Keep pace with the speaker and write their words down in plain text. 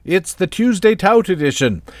It's the Tuesday Tout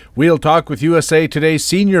edition. We'll talk with USA Today's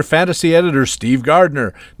senior fantasy editor Steve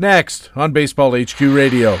Gardner next on Baseball HQ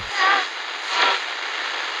Radio.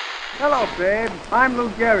 Hello, babe. I'm Lou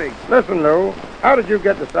Gehrig. Listen, Lou, how did you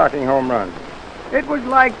get the stocking home run? It was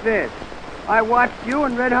like this. I watched you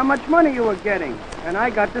and read how much money you were getting, and I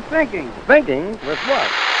got to thinking. Thinking? With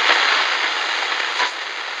what?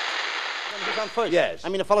 Who's on first? Yes. I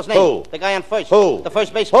mean the fellow's name. Who? The guy on first. Who? The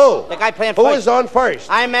first baseman. Who? The guy playing first. Who is on first?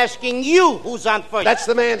 I'm asking you who's on first. That's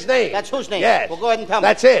the man's name. That's whose name? Yes. Well, go ahead and tell me.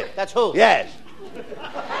 That's it. That's who? Yes.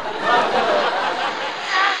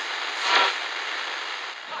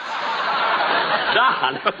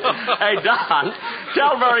 Don, hey, Don,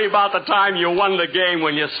 tell Murray about the time you won the game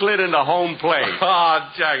when you slid into home plate. Oh,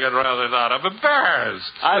 Jack, I'd rather not. I'm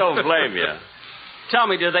embarrassed. I don't blame you. Tell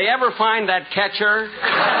me, did they ever find that catcher?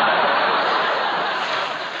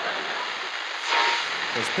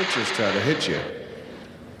 Those pitchers try to hit you.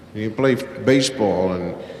 You play baseball,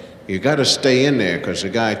 and you got to stay in there because the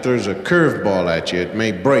guy throws a curveball at you. It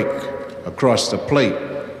may break across the plate,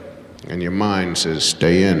 and your mind says,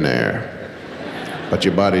 stay in there. But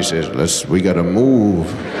your body says, we got to move.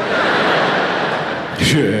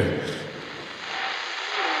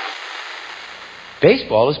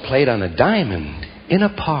 Baseball is played on a diamond in a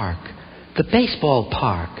park, the baseball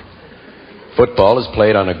park. Football is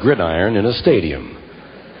played on a gridiron in a stadium,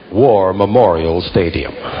 War Memorial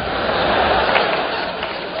Stadium.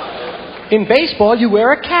 In baseball, you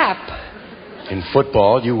wear a cap. In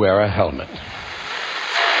football, you wear a helmet.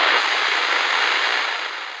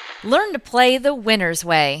 Learn to play the winner's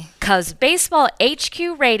way, 'cause Baseball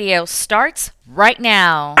HQ Radio starts right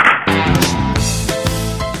now.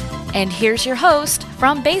 And here's your host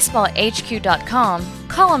from BaseballHQ.com,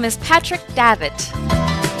 columnist Patrick Davitt.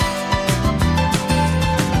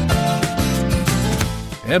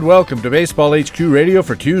 And welcome to Baseball HQ Radio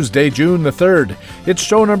for Tuesday, June the 3rd. It's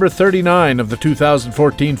show number 39 of the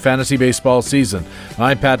 2014 fantasy baseball season.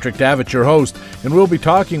 I'm Patrick Davitt, your host, and we'll be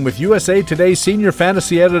talking with USA Today senior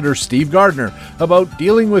fantasy editor Steve Gardner about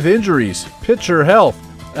dealing with injuries, pitcher health,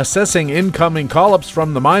 assessing incoming call-ups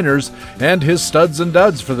from the minors, and his studs and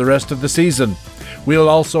duds for the rest of the season. We'll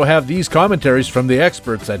also have these commentaries from the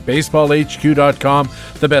experts at BaseballHQ.com,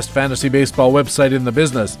 the best fantasy baseball website in the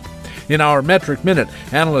business. In our Metric Minute,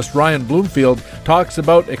 analyst Ryan Bloomfield talks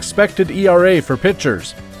about expected ERA for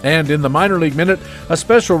pitchers. And in the Minor League Minute, a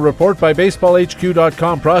special report by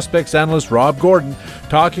BaseballHQ.com prospects analyst Rob Gordon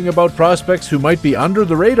talking about prospects who might be under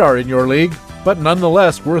the radar in your league, but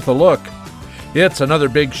nonetheless worth a look. It's another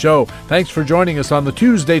big show. Thanks for joining us on the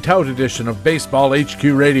Tuesday Tout edition of Baseball HQ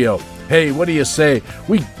Radio. Hey, what do you say?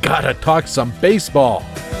 We gotta talk some baseball.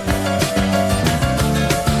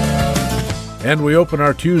 And we open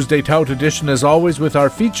our Tuesday Tout edition, as always, with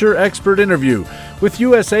our feature expert interview with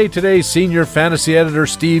USA Today's senior fantasy editor,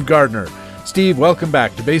 Steve Gardner. Steve, welcome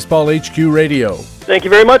back to Baseball HQ Radio. Thank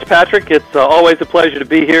you very much, Patrick. It's always a pleasure to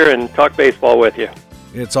be here and talk baseball with you.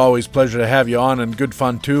 It's always a pleasure to have you on, and good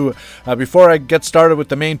fun, too. Before I get started with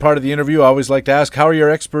the main part of the interview, I always like to ask, how are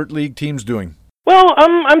your expert league teams doing? Well,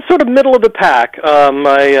 I'm sort of middle of the pack.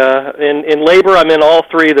 In labor, I'm in all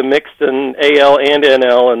three, the mixed and AL and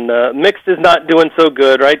NL, and mixed is not doing so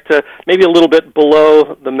good, right? Maybe a little bit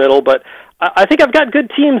below the middle, but I think I've got good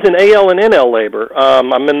teams in AL and NL labor.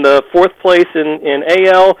 I'm in the fourth place in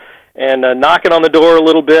AL and knocking on the door a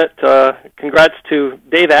little bit. Congrats to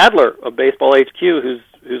Dave Adler of Baseball HQ, who's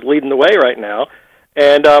leading the way right now.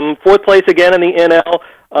 And fourth place again in the NL.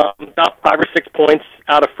 About 5 or 6 points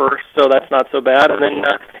out of first, so that's not so bad. And then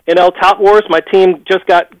NL Tout Wars, my team just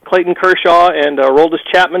got Clayton Kershaw and Aroldis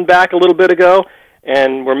Chapman back a little bit ago,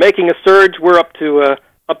 and we're making a surge. We're up to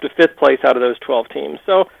fifth place out of those 12 teams.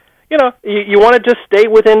 So, you want to just stay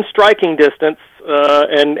within striking distance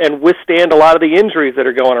and withstand a lot of the injuries that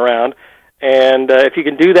are going around. And if you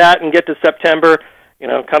can do that and get to September,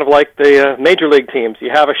 kind of like the major league teams, you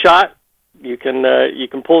have a shot. You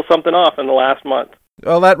can pull something off in the last month.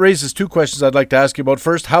 Well, that raises two questions I'd like to ask you about.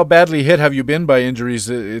 First, how badly hit have you been by injuries?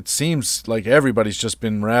 It seems like everybody's just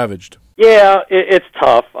been ravaged. Yeah, it's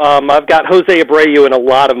tough. I've got Jose Abreu in a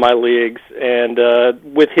lot of my leagues, and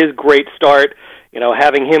with his great start,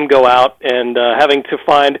 having him go out and having to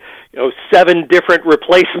find 7 different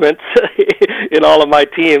replacements in all of my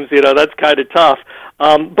teams, that's kind of tough.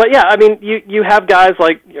 But yeah, I mean, you have guys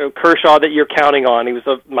like Kershaw that you're counting on. He was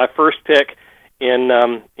my first pick in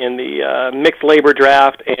the mixed labor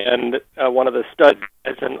draft, and one of the studs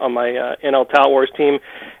on my NL Tout Wars team.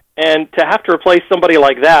 And to have to replace somebody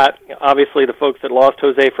like that, obviously the folks that lost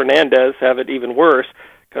Jose Fernandez have it even worse,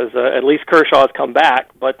 because at least Kershaw's come back.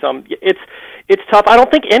 But it's it's tough. I don't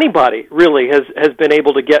think anybody really has been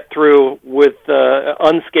able to get through with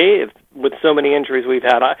unscathed with so many injuries we've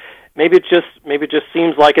had. Maybe it just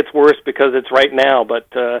seems like it's worse because it's right now, but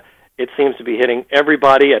it seems to be hitting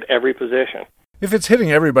everybody at every position. If it's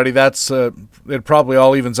hitting everybody, that's it probably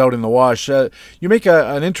all evens out in the wash. You make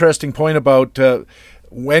an interesting point about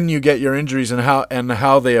when you get your injuries and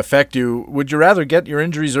how they affect you. Would you rather get your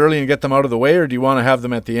injuries early and get them out of the way, or do you want to have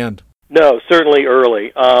them at the end? No, certainly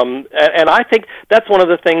early. And I think that's one of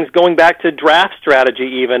the things, going back to draft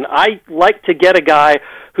strategy even, I like to get a guy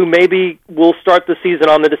who maybe will start the season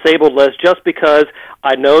on the disabled list just because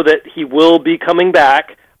I know that he will be coming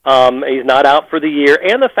back. He's not out for the year.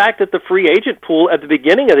 And the fact that the free agent pool at the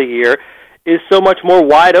beginning of the year is so much more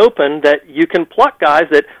wide open that you can pluck guys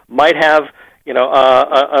that might have,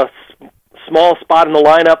 a small spot in the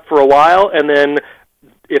lineup for a while, and then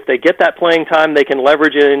if they get that playing time, they can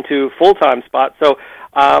leverage it into full-time spots. So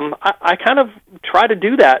I kind of try to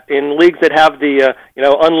do that in leagues that have the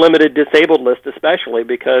unlimited disabled list, especially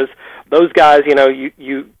because those guys,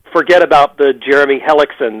 you forget about the Jeremy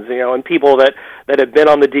Hellicksons, and people that have been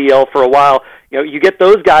on the DL for a while. You get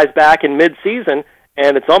those guys back in mid-season,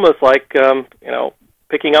 and it's almost like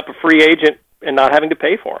picking up a free agent and not having to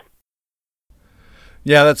pay for him.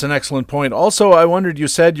 Yeah, that's an excellent point. Also, I wondered, you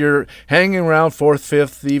said you're hanging around 4th,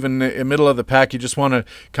 5th, even in middle of the pack. You just want to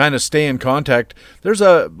kind of stay in contact. There's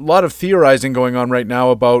a lot of theorizing going on right now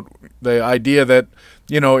about the idea that,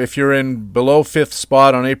 if you're in below 5th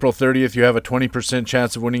spot on April 30th, you have a 20%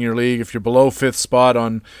 chance of winning your league. If you're below 5th spot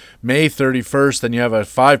on May 31st, then you have a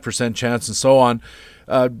 5% chance, and so on.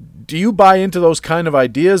 Do you buy into those kind of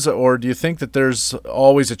ideas, or do you think that there's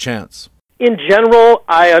always a chance? In general,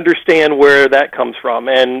 I understand where that comes from,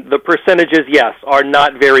 and the percentages, yes, are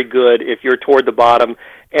not very good if you're toward the bottom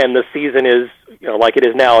and the season is, like it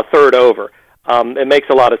is now, a third over. It makes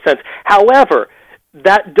a lot of sense. However,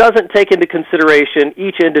 that doesn't take into consideration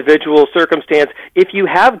each individual circumstance. If you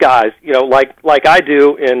have guys, like I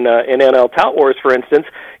do in NL Tout Wars, for instance,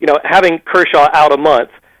 having Kershaw out a month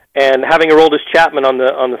and having Aroldis Chapman on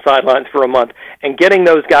the sidelines for a month and getting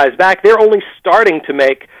those guys back, they're only starting to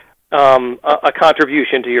make a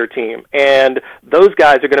contribution to your team, and those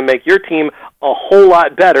guys are going to make your team a whole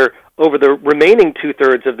lot better over the remaining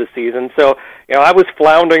 2/3 of the season. So, I was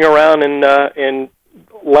floundering around in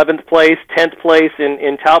 11th place, 10th place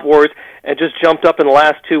in Tout Wars, and just jumped up in the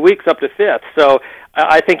last 2 weeks up to 5th. So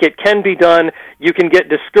I think it can be done. You can get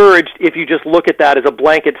discouraged if you just look at that as a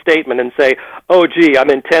blanket statement and say, oh, gee, I'm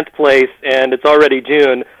in 10th place and it's already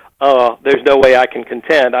June. There's no way I can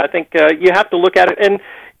contend. I think you have to look at it, and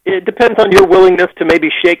it depends on your willingness to maybe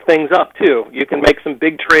shake things up, too. You can make some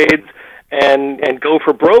big trades and go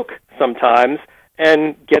for broke sometimes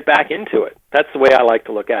and get back into it. That's the way I like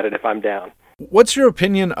to look at it if I'm down. What's your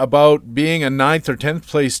opinion about being a 9th or 10th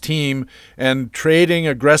place team and trading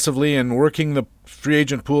aggressively and working the free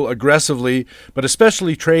agent pool aggressively, but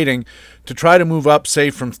especially trading to try to move up,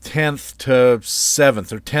 say, from 10th to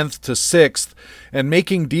 7th or 10th to 6th, and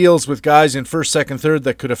making deals with guys in 1st, 2nd, 3rd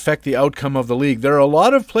that could affect the outcome of the league? There are a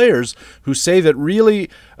lot of players who say that really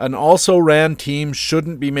an also-ran team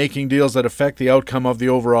shouldn't be making deals that affect the outcome of the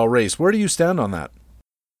overall race. Where do you stand on that?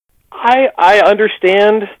 I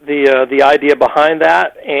understand the idea behind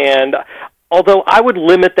that, and although I would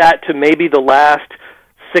limit that to maybe the last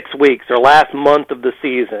 6 weeks or last month of the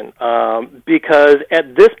season, because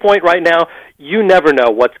at this point right now, you never know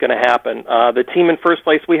what's going to happen. The team in first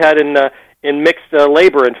place we had in mixed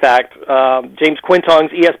labor, in fact, James Quinton's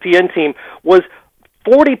ESPN team was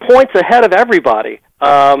 40 points ahead of everybody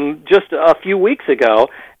just a few weeks ago,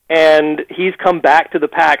 and he's come back to the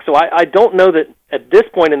pack. So I don't know that at this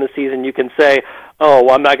point in the season you can say, oh,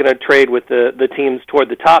 I'm not going to trade with the teams toward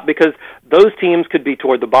the top, because those teams could be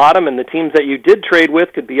toward the bottom, and the teams that you did trade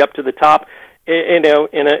with could be up to the top, in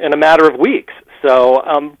a matter of weeks. So,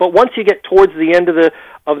 but once you get towards the end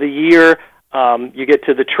of the year, you get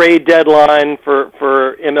to the trade deadline for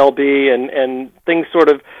MLB, and things sort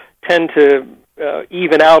of tend to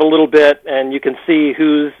even out a little bit, and you can see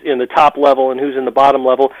who's in the top level and who's in the bottom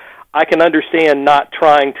level. I can understand not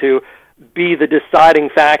trying to be the deciding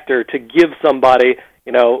factor to give somebody,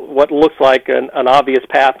 what looks like an obvious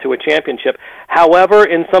path to a championship. However,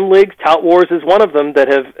 in some leagues, Tout Wars is one of them that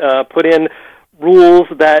have put in rules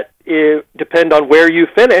that depend on where you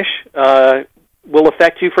finish will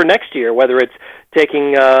affect you for next year, whether it's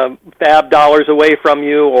taking fab dollars away from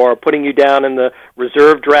you or putting you down in the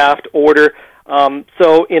reserve draft order.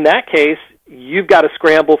 So in that case, you've got to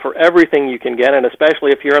scramble for everything you can get, and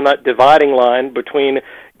especially if you're on that dividing line between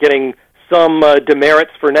getting some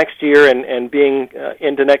demerits for next year and being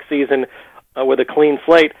into next season with a clean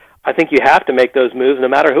slate. I think you have to make those moves no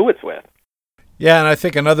matter who it's with. Yeah, and I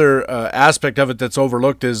think another aspect of it that's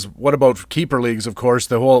overlooked is what about keeper leagues, of course,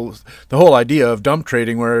 the whole idea of dump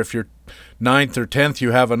trading, where if you're 9th or 10th,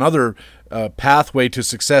 you have another pathway to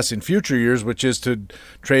success in future years, which is to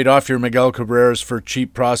trade off your Miguel Cabreras for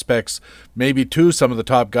cheap prospects, maybe to some of the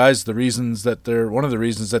top guys. One of the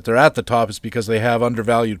reasons that they're at the top is because they have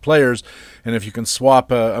undervalued players, and if you can swap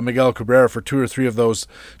a Miguel Cabrera for 2 or 3 of those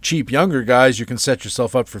cheap younger guys, you can set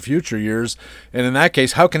yourself up for future years. And in that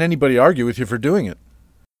case, how can anybody argue with you for doing it?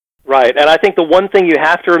 Right, and I think the one thing you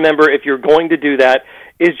have to remember if you're going to do that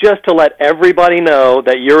is just to let everybody know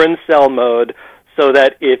that you're in sell mode, so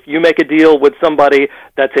that if you make a deal with somebody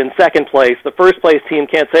that's in second place, the first place team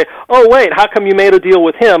can't say, oh, wait, how come you made a deal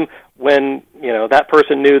with him when that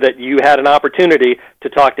person knew that you had an opportunity to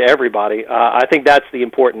talk to everybody. I think that's the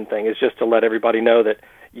important thing, is just to let everybody know that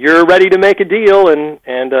you're ready to make a deal and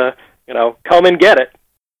come and get it.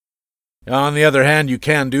 On the other hand, you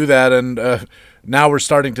can do that, and now we're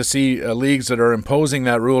starting to see leagues that are imposing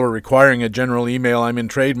that rule or requiring a general email, I'm in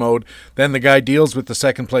trade mode. Then the guy deals with the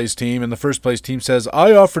second-place team, and the first-place team says,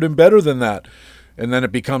 I offered him better than that. And then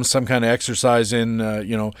it becomes some kind of exercise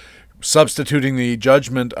in, substituting the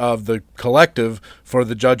judgment of the collective for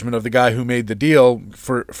the judgment of the guy who made the deal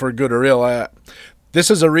for good or ill. This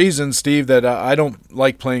is a reason, Steve, that I don't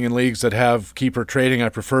like playing in leagues that have keeper trading. I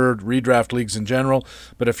prefer redraft leagues in general.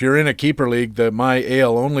 But if you're in a keeper league, my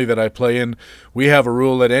AL only that I play in, we have a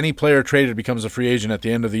rule that any player traded becomes a free agent at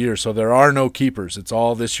the end of the year. So there are no keepers. It's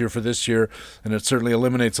all this year for this year, and it certainly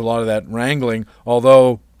eliminates a lot of that wrangling,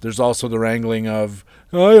 although there's also the wrangling of,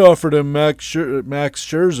 I offered him Max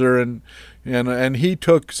Scherzer, and he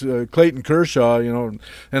took Clayton Kershaw,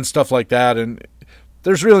 and stuff like that. And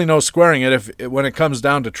there's really no squaring it when it comes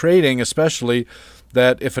down to trading, especially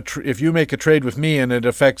that if you make a trade with me and it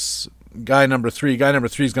affects guy number three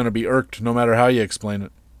is going to be irked no matter how you explain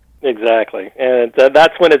it. Exactly, and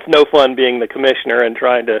that's when it's no fun being the commissioner and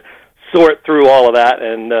trying to sort through all of that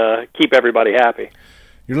and keep everybody happy.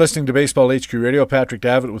 You're listening to Baseball HQ Radio. Patrick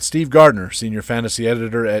Davitt with Steve Gardner, Senior Fantasy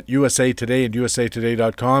Editor at USA Today and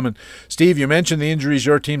USAToday.com. And Steve, you mentioned the injuries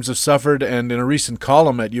your teams have suffered, and in a recent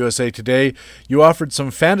column at USA Today, you offered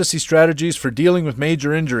some fantasy strategies for dealing with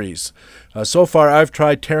major injuries. So far, I've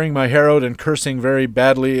tried tearing my hair out and cursing very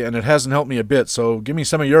badly, and it hasn't helped me a bit. So give me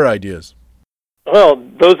some of your ideas. Well,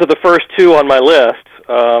 those are the first two on my list,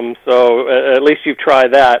 so at least you've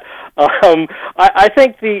tried that. I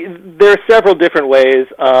think there are several different ways.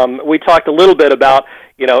 We talked a little bit about,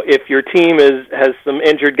 if your team has some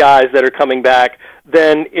injured guys that are coming back,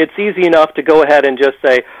 then it's easy enough to go ahead and just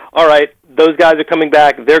say, all right, those guys are coming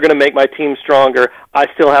back, they're going to make my team stronger, I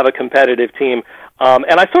still have a competitive team.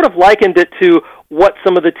 And I sort of likened it to what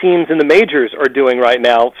some of the teams in the majors are doing right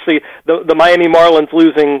now. See, the Miami Marlins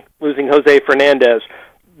losing Jose Fernandez.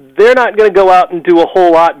 They're not going to go out and do a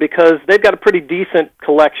whole lot because they've got a pretty decent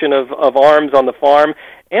collection of arms on the farm,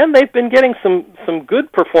 and they've been getting some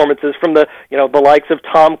good performances from the likes of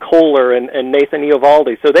Tom Kohler and Nathan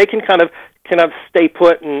Eovaldi. So they can kind of stay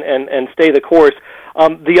put and stay the course.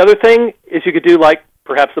 The other thing is you could do like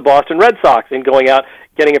perhaps the Boston Red Sox in going out,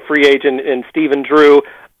 getting a free agent in Stephen Drew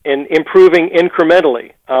and improving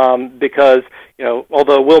incrementally because,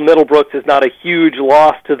 although Will Middlebrooks is not a huge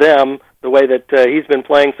loss to them the way that he's been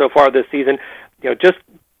playing so far this season, just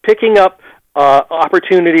picking up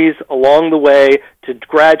opportunities along the way to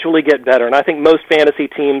gradually get better. And I think most fantasy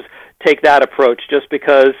teams take that approach just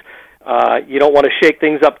because you don't want to shake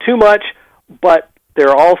things up too much, but there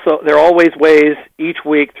are always ways each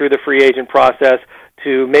week through the free agent process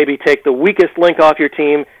to maybe take the weakest link off your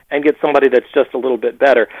team and get somebody that's just a little bit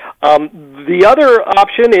better. The other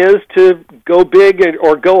option is to go big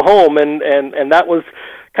or go home, and that was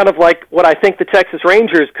kind of like what I think the Texas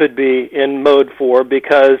Rangers could be in mode for,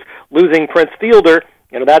 because losing Prince Fielder,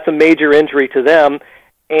 that's a major injury to them,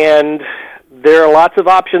 and there are lots of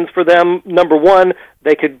options for them. Number one,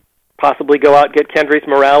 they could possibly go out and get Kendrys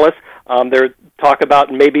Morales. There's talk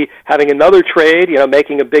about maybe having another trade,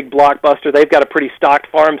 making a big blockbuster. They've got a pretty stocked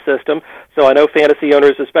farm system, so I know fantasy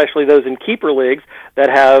owners, especially those in keeper leagues, that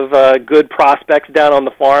have good prospects down on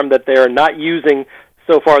the farm that they're not using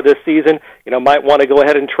so far this season, might want to go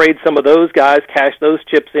ahead and trade some of those guys, cash those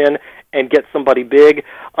chips in, and get somebody big.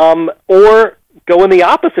 Or go in the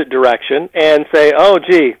opposite direction and say, oh,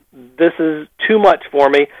 gee, this is too much for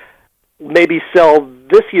me. Maybe sell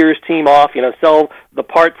this year's team off, sell the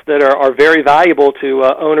parts that are very valuable to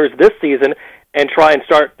owners this season and try and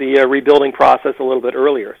start the rebuilding process a little bit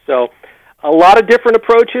earlier. So a lot of different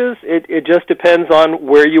approaches. It just depends on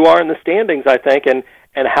where you are in the standings, I think, and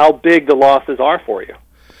how big the losses are for you.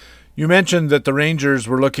 You mentioned that the Rangers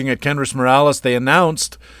were looking at Kendrys Morales. They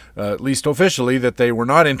announced, at least officially, that they were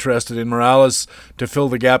not interested in Morales to fill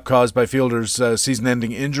the gap caused by Fielder's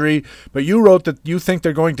season-ending injury. But you wrote that you think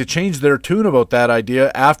they're going to change their tune about that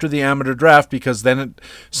idea after the amateur draft, because then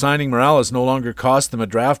signing Morales no longer cost them a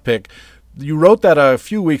draft pick. You wrote that a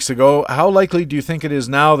few weeks ago. How likely do you think it is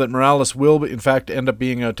now that Morales will, in fact, end up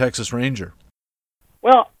being a Texas Ranger?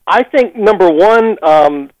 Well, I think, number one,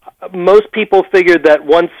 most people figured that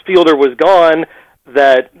once Fielder was gone,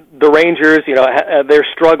 that the Rangers, they're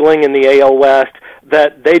struggling in the AL West,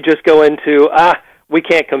 that they just go into, we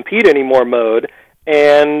can't compete anymore mode,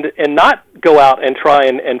 and not go out and try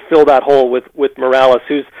and fill that hole with Morales,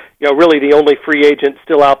 who's really the only free agent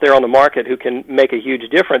still out there on the market who can make a huge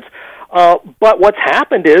difference. But what's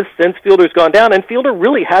happened is, since Fielder's gone down, and Fielder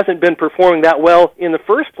really hasn't been performing that well in the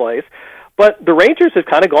first place, but the Rangers have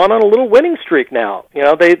kind of gone on a little winning streak now.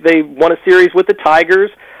 They won a series with the Tigers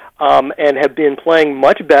and have been playing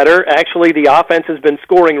much better. Actually, the offense has been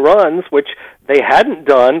scoring runs, which they hadn't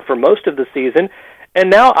done for most of the season. And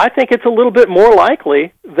now I think it's a little bit more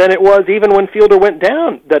likely than it was even when Fielder went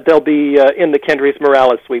down that they'll be in the Kendrys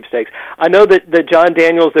Morales sweepstakes. I know that John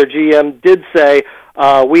Daniels, their GM, did say,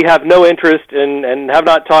 we have no interest and have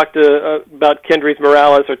not talked about Kendrys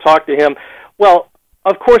Morales or talked to him. Well,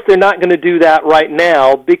 of course, they're not going to do that right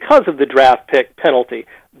now because of the draft pick penalty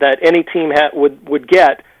that any team would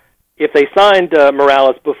get if they signed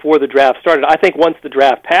Morales before the draft started. I think once the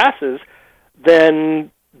draft passes, then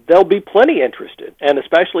they'll be plenty interested, and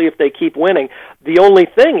especially if they keep winning. The only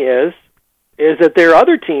thing is that there are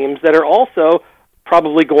other teams that are also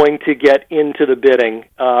probably going to get into the bidding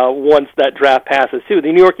once that draft passes, too.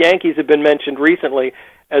 The New York Yankees have been mentioned recently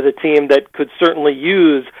as a team that could certainly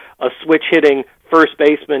use a switch-hitting first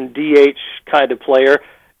baseman, DH kind of player,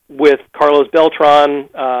 with Carlos Beltran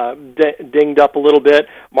dinged up a little bit,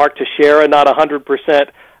 Mark Teixeira not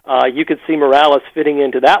 100%. You could see Morales fitting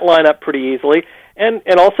into that lineup pretty easily. And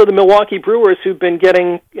also the Milwaukee Brewers, who've been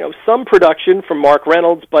getting some production from Mark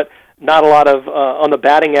Reynolds, but not a lot of on the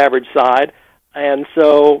batting average side. And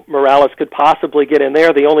so Morales could possibly get in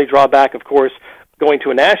there. The only drawback, of course, going to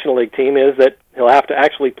a National League team is that he'll have to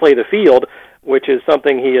actually play the field, which is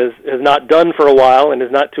something he has not done for a while and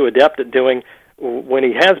is not too adept at doing when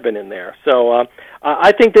he has been in there. So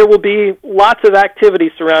I think there will be lots of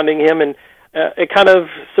activity surrounding him, and it kind of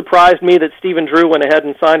surprised me that Stephen Drew went ahead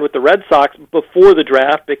and signed with the Red Sox before the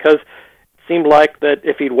draft, because it seemed like that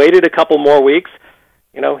if he'd waited a couple more weeks,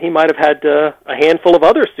 he might have had a handful of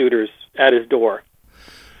other suitors at his door.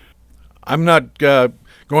 I'm not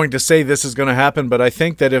going to say this is going to happen, but I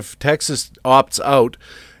think that if Texas opts out,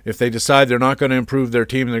 if they decide they're not going to improve their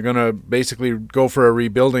team, they're going to basically go for a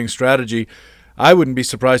rebuilding strategy, I wouldn't be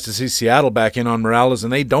surprised to see Seattle back in on Morales,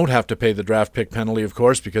 and they don't have to pay the draft pick penalty, of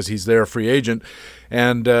course, because he's their free agent.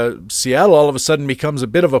 And Seattle all of a sudden becomes a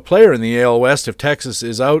bit of a player in the AL West if Texas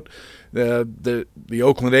is out. The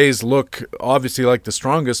Oakland A's look obviously like the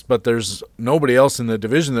strongest, but there's nobody else in the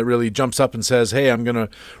division that really jumps up and says, hey, I'm going to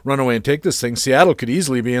run away and take this thing. Seattle could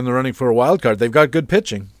easily be in the running for a wild card. They've got good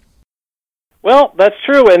pitching. Well, that's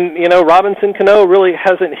true, and Robinson Cano really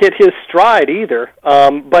hasn't hit his stride either.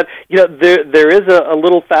 But there is a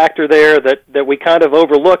little factor there that we kind of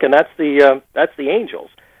overlook, and that's the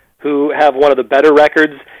Angels, who have one of the better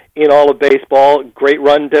records in all of baseball, great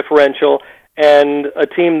run differential, and a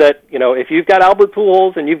team that if you've got Albert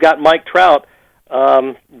Pujols and you've got Mike Trout,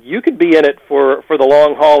 you could be in it for the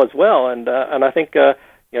long haul as well. And I think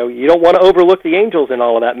you don't want to overlook the Angels in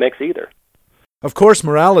all of that mix either. Of course,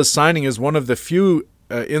 Morales' signing is one of the few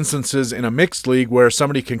instances in a mixed league where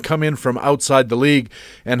somebody can come in from outside the league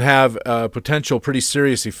and have a potential pretty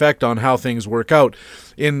serious effect on how things work out.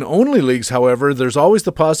 In only leagues, however, there's always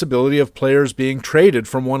the possibility of players being traded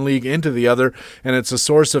from one league into the other, and it's a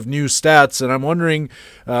source of new stats. And I'm wondering,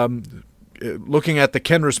 looking at the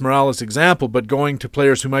Kendrys Morales example, but going to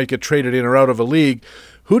players who might get traded in or out of a league,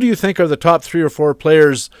 who do you think are the top 3 or 4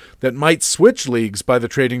 players that might switch leagues by the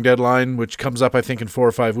trading deadline, which comes up, I think, in 4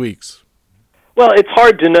 or 5 weeks? Well, it's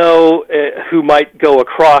hard to know who might go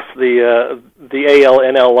across the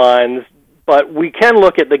AL-NL lines, but we can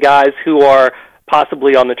look at the guys who are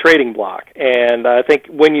possibly on the trading block. And I think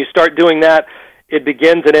when you start doing that, it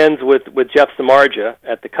begins and ends with Jeff Samardzija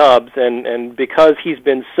at the Cubs, and because he's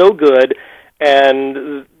been so good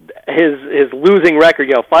and his losing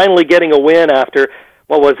record, finally getting a win after,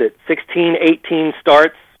 16, 18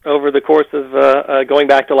 starts over the course of going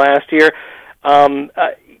back to last year,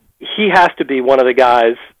 he has to be one of the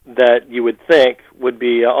guys that you would think would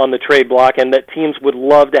be on the trade block and that teams would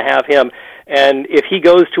love to have him. And if he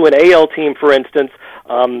goes to an AL team, for instance,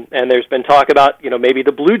 And there's been talk about, maybe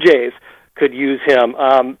the Blue Jays could use him.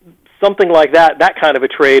 Something like that kind of a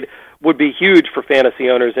trade would be huge for fantasy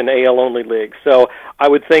owners in AL-only leagues. So I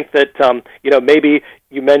would think that, maybe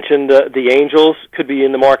you mentioned the Angels could be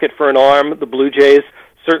in the market for an arm. The Blue Jays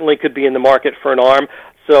certainly could be in the market for an arm.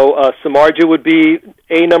 So Samardzija would be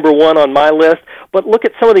number one on my list. But look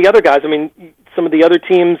at some of the other guys. I mean, some of the other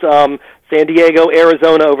teams, San Diego,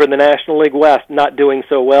 Arizona over in the National League West, not doing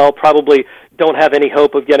so well, probably don't have any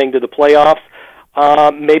hope of getting to the playoffs.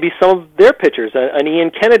 Maybe some of their pitchers, an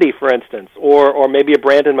Ian Kennedy, for instance, or maybe a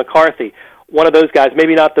Brandon McCarthy, one of those guys,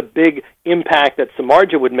 maybe not the big impact that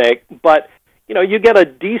Samardzija would make, but you get a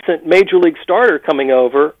decent major league starter coming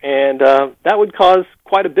over, and that would cause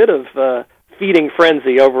quite a bit of feeding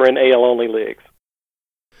frenzy over in AL-only leagues.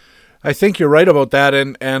 I think you're right about that,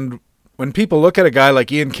 and when people look at a guy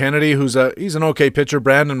like Ian Kennedy, he's an okay pitcher,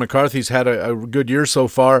 Brandon McCarthy's had a good year so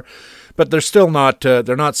far, but they're still not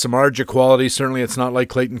they're not Samardzija quality. Certainly, it's not like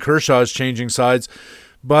Clayton Kershaw is changing sides.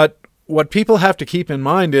 But what people have to keep in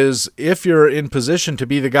mind is if you're in position to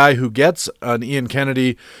be the guy who gets an Ian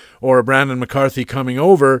Kennedy or a Brandon McCarthy coming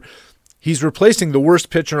over, he's replacing the worst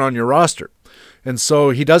pitcher on your roster. And so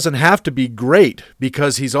he doesn't have to be great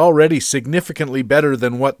because he's already significantly better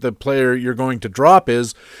than what the player you're going to drop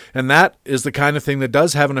is. And that is the kind of thing that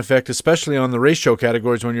does have an effect, especially on the ratio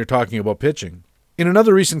categories when you're talking about pitching. In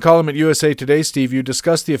another recent column at USA Today, Steve, you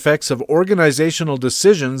discussed the effects of organizational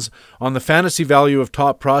decisions on the fantasy value of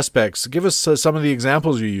top prospects. Give us some of the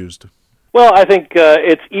examples you used. Well, I think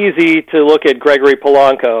it's easy to look at Gregory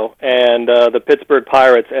Polanco and the Pittsburgh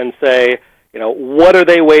Pirates and say, what are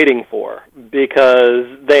they waiting for? Because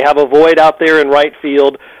they have a void out there in right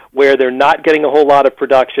field where they're not getting a whole lot of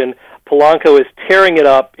production. Polanco is tearing it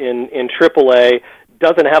up in AAA,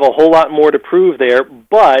 doesn't have a whole lot more to prove there,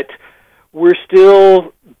 but we're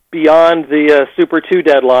still beyond the Super 2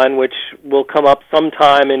 deadline, which will come up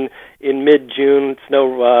sometime in mid-June.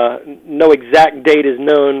 It's no exact date is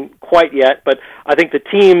known quite yet, but I think the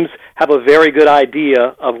teams have a very good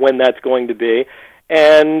idea of when that's going to be.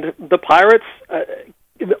 And the Pirates,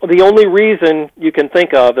 the only reason you can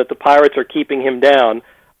think of that the Pirates are keeping him down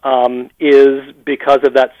is because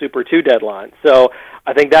of that Super 2 deadline. So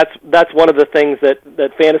I think that's one of the things that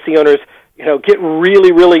fantasy owners get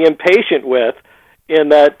really, really impatient with, in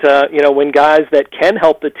that when guys that can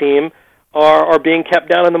help the team are being kept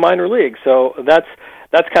down in the minor leagues. So that's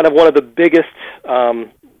kind of one of the biggest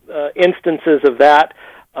instances of that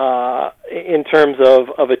in terms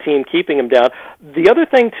of a team keeping him down. The other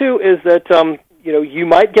thing too is that you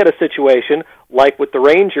might get a situation like with the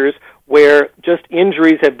Rangers where just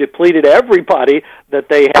injuries have depleted everybody that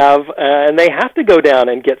they have, and they have to go down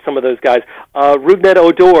and get some of those guys. Rougned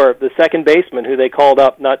Odor, the second baseman who they called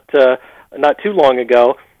up not too long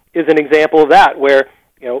ago, is an example of that, where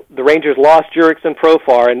the Rangers lost Jurickson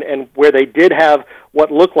Profar, and where they did have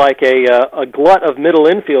what looked like a glut of middle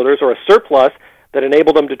infielders, or a surplus that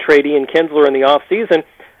enabled them to trade Ian Kinsler in the offseason.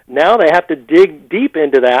 Now they have to dig deep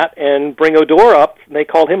into that and bring Odor up. And they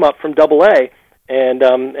called him up from AA,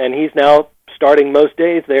 and he's now starting most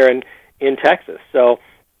days there in Texas. So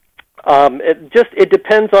it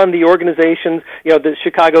depends on the organizations. The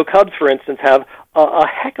Chicago Cubs, for instance, have a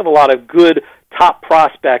heck of a lot of good top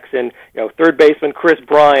prospects, and third baseman Chris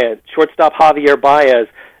Bryant, shortstop Javier Baez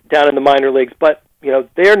down in the minor leagues, but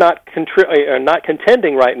they're not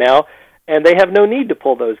contending right now, and they have no need to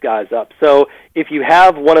pull those guys up. So if you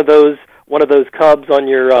have one of those Cubs on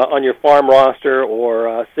your farm roster,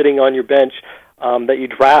 or sitting on your bench that you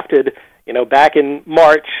drafted back in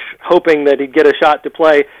March, hoping that he'd get a shot to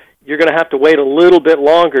play, you're going to have to wait a little bit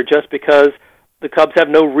longer, just because the Cubs have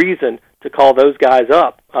no reason to call those guys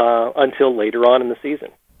up until later on in the season.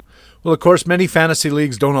 Well, of course, many fantasy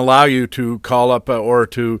leagues don't allow you to call up or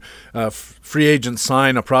to free agent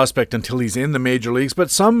sign a prospect until he's in the major leagues, but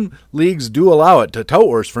some leagues do allow it. Tout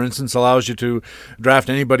Wars, for instance, allows you to draft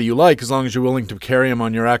anybody you like as long as you're willing to carry him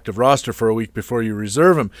on your active roster for a week before you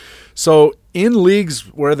reserve him. So in leagues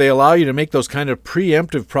where they allow you to make those kind of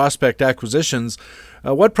preemptive prospect acquisitions,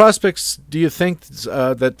 what prospects do you think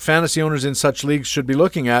that fantasy owners in such leagues should be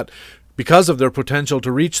looking at because of their potential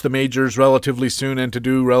to reach the majors relatively soon and to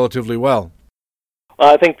do relatively well?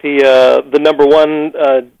 I think the number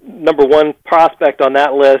one prospect on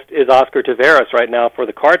that list is Oscar Taveras right now for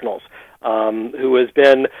the Cardinals, who has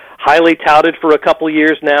been highly touted for a couple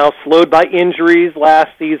years now, slowed by injuries last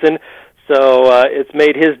season. So it's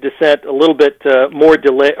made his descent a little bit more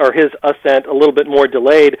delayed, or his ascent a little bit more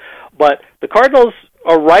delayed. But the Cardinals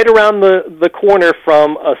are right around the corner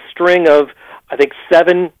from a string of, I think,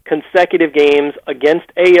 7 consecutive games against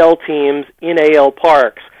AL teams in AL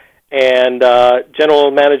parks. And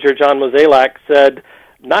General Manager John Mozeliak said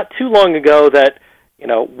not too long ago that,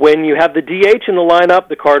 when you have the DH in the lineup,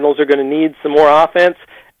 the Cardinals are going to need some more offense,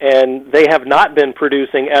 and they have not been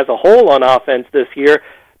producing as a whole on offense this year.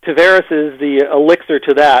 Taveras is the elixir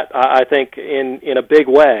to that, I think, in a big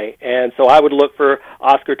way. And so I would look for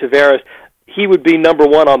Oscar Taveras. He would be number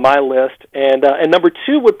one on my list. And number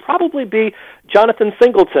two would probably be Jonathan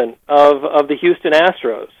Singleton of the Houston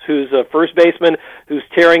Astros, who's a first baseman who's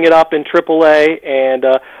tearing it up in AAA. And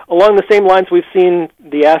along the same lines, we've seen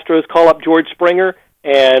the Astros call up George Springer,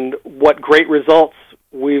 and what great results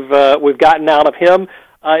we've gotten out of him.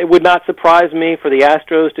 It would not surprise me for the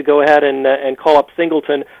Astros to go ahead and call up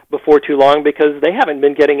Singleton before too long, because they haven't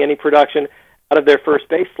been getting any production out of their first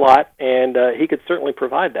base slot, and he could certainly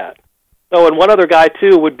provide that. Oh, and one other guy,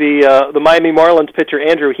 too, would be the Miami Marlins pitcher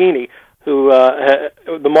Andrew Heaney, who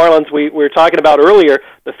the Marlins we were talking about earlier,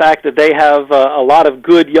 the fact that they have a lot of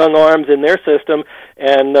good young arms in their system,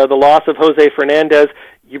 and the loss of Jose Fernandez.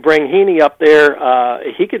 You bring Heaney up there,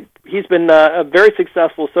 he's been very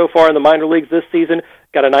successful so far in the minor leagues this season,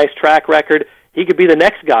 got a nice track record. He could be the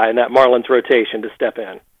next guy in that Marlins rotation to step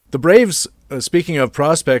in. The Braves, speaking of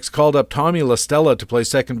prospects, called up Tommy La Stella to play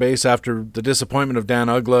second base after the disappointment of Dan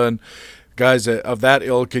Uggla and guys of that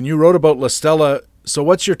ilk. And you wrote about La Stella. So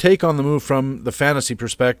what's your take on the move from the fantasy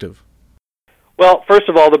perspective? Well, first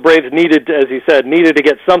of all, the Braves needed, as you said, to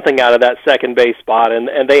get something out of that second base spot, and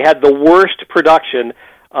they had the worst production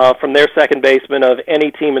from their second baseman of any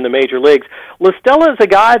team in the major leagues. La Stella is a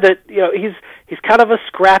guy that, he's kind of a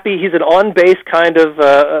scrappy, he's an on-base kind of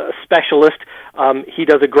specialist. He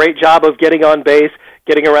does a great job of getting on base,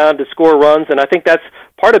 getting around to score runs, and I think that's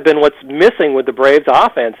part of what's missing with the Braves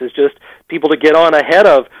offense is just people to get on ahead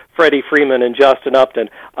of Freddie Freeman and Justin Upton.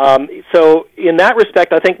 So in that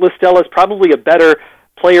respect, I think La Stella is probably a better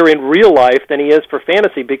player in real life than he is for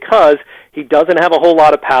fantasy, because he doesn't have a whole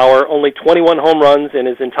lot of power, only 21 home runs in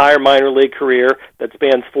his entire minor league career that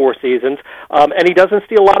spans 4 seasons, and he doesn't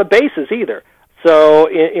steal a lot of bases either. So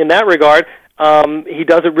in that regard, he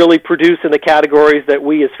doesn't really produce in the categories that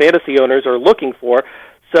we as fantasy owners are looking for.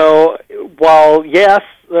 So while, yes,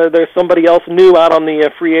 there's somebody else new out on the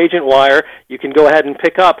free agent wire you can go ahead and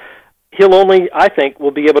pick up, he'll only, I think,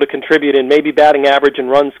 will be able to contribute in maybe batting average and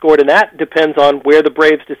runs scored, and that depends on where the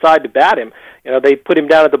Braves decide to bat him. They put him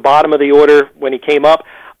down at the bottom of the order when he came up.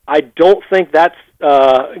 I don't think that's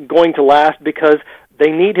going to last, because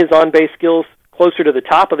they need his on-base skills closer to the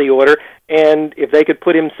top of the order, and if they could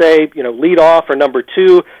put him, say, lead off or number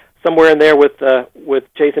 2, somewhere in there with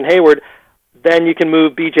Jason Hayward, then you can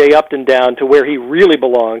move B.J. Upton down to where he really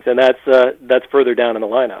belongs, and that's further down in the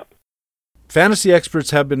lineup. Fantasy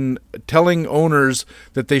experts have been telling owners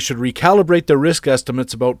that they should recalibrate their risk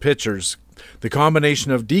estimates about pitchers. The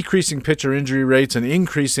combination of decreasing pitcher injury rates and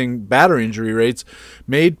increasing batter injury rates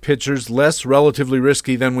made pitchers less relatively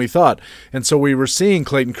risky than we thought. And so we were seeing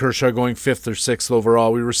Clayton Kershaw going 5th or 6th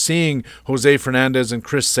overall. We were seeing Jose Fernandez and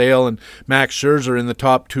Chris Sale and Max Scherzer in the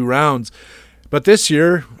top 2 rounds. But this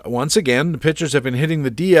year, once again, the pitchers have been hitting the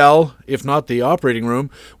DL, if not the operating room,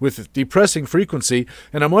 with depressing frequency.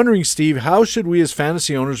 And I'm wondering, Steve, how should we as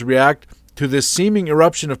fantasy owners react to this seeming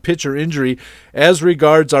eruption of pitcher injury as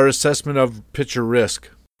regards our assessment of pitcher risk?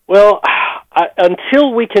 Well,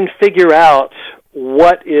 until we can figure out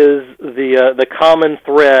what is the common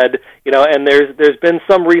thread, and there's been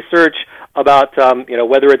some research about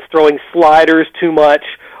whether it's throwing sliders too much,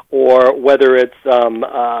 or whether it's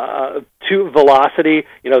too velocity,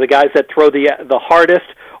 the guys that throw the hardest,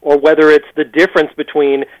 or whether it's the difference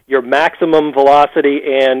between your maximum velocity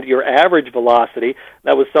and your average velocity.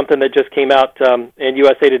 That was something that just came out in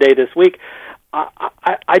USA Today this week.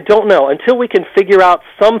 I don't know. Until we can figure out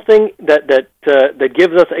something that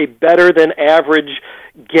gives us a better than average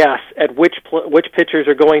guess at which pitchers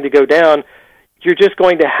are going to go down, you're just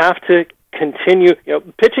going to have to continue.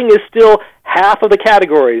 Pitching is still half of the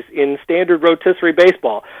categories in standard rotisserie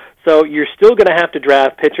baseball. So you're still going to have to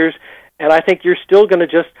draft pitchers, and I think you're still going to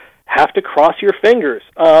just have to cross your fingers.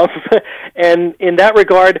 And in that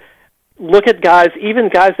regard, look at guys, even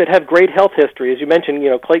guys that have great health history. As you mentioned,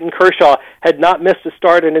 Clayton Kershaw had not missed a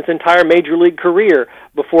start in his entire major league career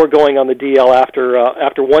before going on the DL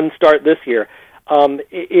after one start this year.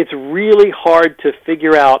 It's really hard to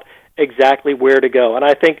figure out exactly where to go. And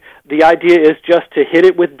I think the idea is just to hit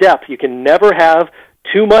it with depth. You can never have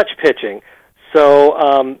too much pitching.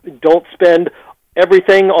 So don't spend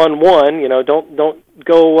everything on one. Don't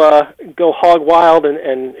go hog wild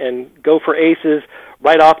and go for aces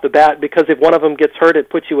right off the bat, because if one of them gets hurt, it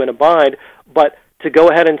puts you in a bind. But to go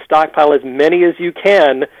ahead and stockpile as many as you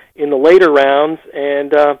can in the later rounds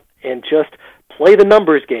and just play the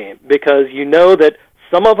numbers game, because you know that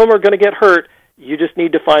some of them are going to get hurt. You just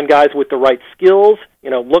need to find guys with the right skills.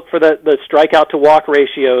 Look for the strikeout to walk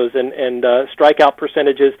ratios and strikeout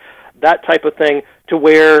percentages, that type of thing, to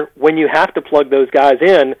where when you have to plug those guys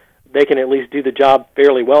in, they can at least do the job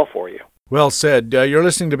fairly well for you. Well said. You're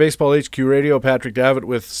listening to Baseball HQ Radio. Patrick Davitt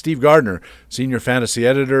with Steve Gardner, Senior Fantasy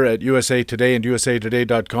Editor at USA Today and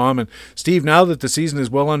usatoday.com. And Steve, now that the season is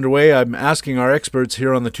well underway, I'm asking our experts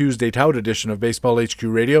here on the Tuesday Tout edition of Baseball HQ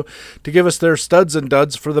Radio to give us their studs and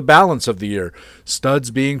duds for the balance of the year. Studs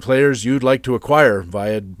being players you'd like to acquire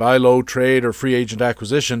via buy low, trade, or free agent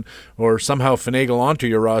acquisition, or somehow finagle onto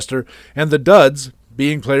your roster. And the duds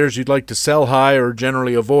being players you'd like to sell high or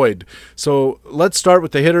generally avoid. So let's start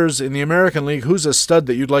with the hitters in the American League. Who's a stud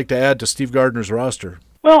that you'd like to add to Steve Gardner's roster?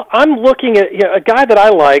 Well, I'm looking at a guy that I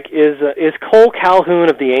like is Cole Calhoun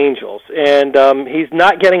of the Angels, and he's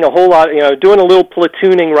not getting a whole lot, doing a little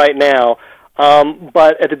platooning right now.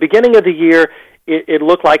 But at the beginning of the year, it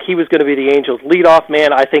looked like he was going to be the Angels' leadoff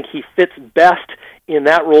man. I think he fits best in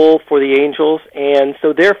that role for the Angels, and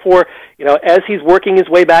so therefore, as he's working his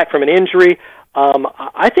way back from an injury,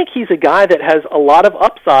 I think he's a guy that has a lot of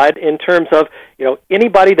upside in terms of,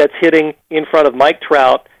 anybody that's hitting in front of Mike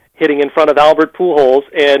Trout, hitting in front of Albert Pujols,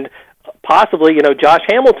 and possibly, Josh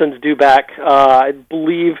Hamilton's due back, I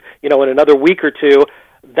believe, in another week or two.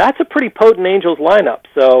 That's a pretty potent Angels lineup.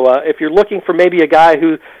 So if you're looking for maybe a guy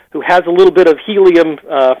who has a little bit of helium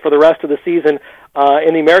for the rest of the season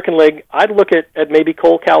in the American League, I'd look at maybe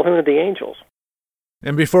Cole Calhoun of the Angels.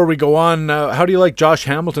 And before we go on, how do you like Josh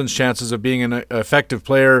Hamilton's chances of being an effective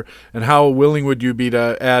player, and how willing would you be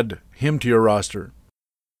to add him to your roster?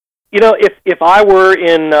 If I were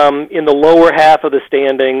in the lower half of the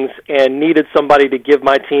standings and needed somebody to give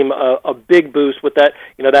my team a big boost with that,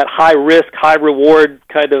 that high risk, high reward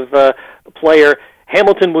kind of player,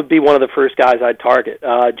 Hamilton would be one of the first guys I'd target,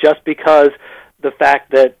 just because the fact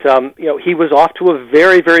that he was off to a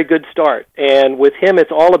very, very good start, and with him, it's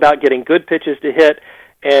all about getting good pitches to hit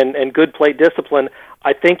and good plate discipline.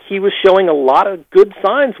 I think he was showing a lot of good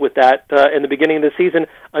signs with that in the beginning of the season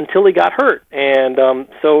until he got hurt, and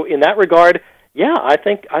so in that regard, yeah, I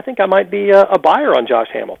think I might be a buyer on Josh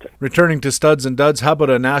Hamilton. Returning to studs and duds, how about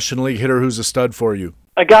a National League hitter who's a stud for you?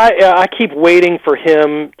 A guy I keep waiting for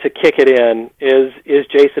him to kick it in is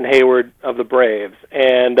Jason Hayward of the Braves,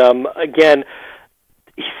 and again,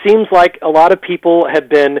 he seems like a lot of people have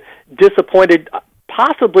been disappointed,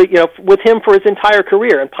 possibly with him for his entire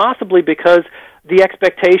career, and possibly because the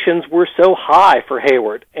expectations were so high for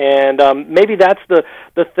Hayward. And maybe that's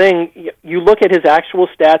the thing. You look at his actual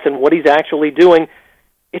stats and what he's actually doing,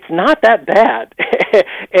 it's not that bad.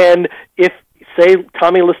 And if, say,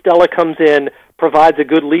 Tommy LaStella comes in, provides a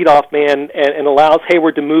good leadoff man, and allows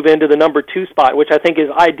Hayward to move into the number 2 spot, which I think is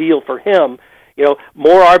ideal for him,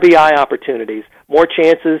 more RBI opportunities, more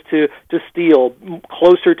chances to steal,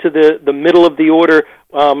 closer to the middle of the order,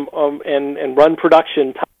 and run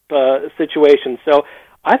production type situations. So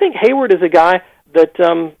I think Hayward is a guy that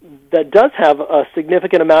does have a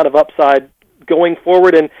significant amount of upside going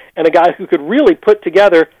forward, and a guy who could really put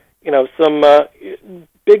together some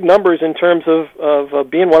big numbers in terms of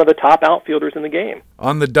being one of the top outfielders in the game.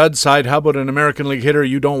 On the dud side, how about an American League hitter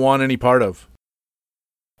you don't want any part of?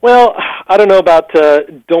 Well, I don't know about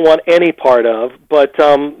don't want any part of, but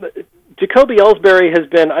Jacoby Ellsbury has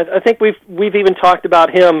been. I think we've even talked about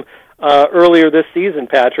him earlier this season,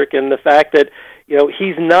 Patrick, and the fact that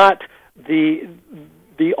he's not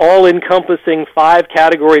the all-encompassing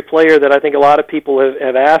 5-category player that I think a lot of people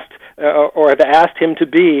have asked or have asked him to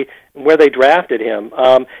be where they drafted him.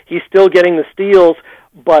 He's still getting the steals,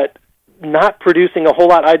 but not producing a whole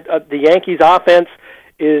lot. The Yankees' offense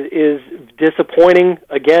is disappointing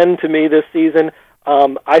again to me this season.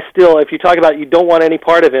 If you talk about you don't want any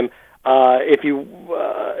part of him, if you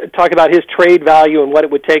talk about his trade value and what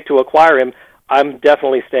it would take to acquire him, I'm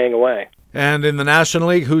definitely staying away. And in the National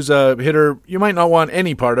League, who's a hitter you might not want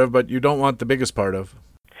any part of, but you don't want the biggest part of?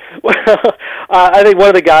 Well, I think one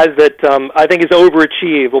of the guys that I think is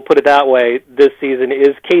overachieved, we'll put it that way, this season is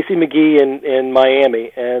Casey McGee in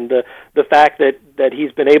Miami, and the fact that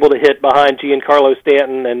he's been able to hit behind Giancarlo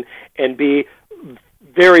Stanton and be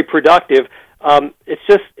very productive. It's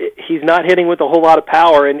just he's not hitting with a whole lot of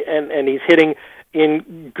power, and he's hitting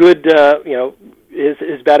in good.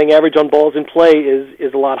 His batting average on balls in play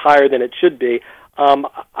is a lot higher than it should be.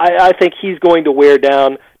 I think he's going to wear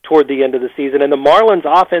down toward the end of the season. And the Marlins'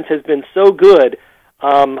 offense has been so good,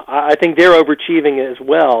 I think they're overachieving as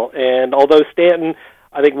well. And although Stanton,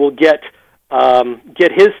 I think, will get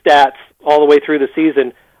his stats all the way through the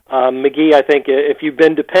season, McGee, I think, if you've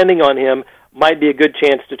been depending on him, might be a good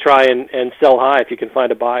chance to try and sell high if you can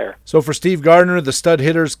find a buyer. So for Steve Gardner, the stud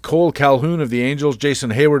hitters, Cole Calhoun of the Angels, Jason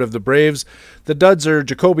Hayward of the Braves. The duds are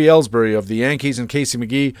Jacoby Ellsbury of the Yankees and Casey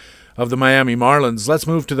McGee of the Miami Marlins. Let's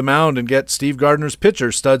move to the mound and get Steve Gardner's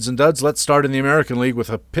pitcher studs and duds. Let's start in the American League with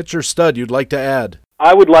a pitcher stud you'd like to add.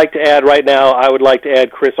 I would like to add right now,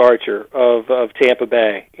 Chris Archer of Tampa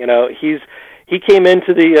Bay. You know, he came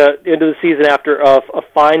into the season after a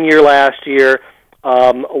fine year last year,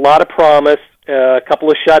 a lot of promise, a couple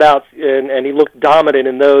of shutouts, and he looked dominant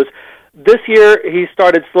in those. This year he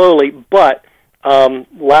started slowly, but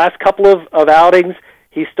last couple of outings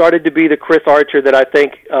he started to be the Chris Archer that I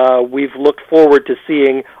think we've looked forward to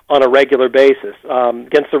seeing on a regular basis.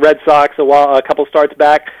 Against the Red Sox a couple starts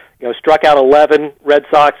back, struck out 11 Red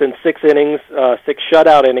Sox in 6 innings, 6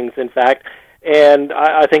 shutout innings, in fact. And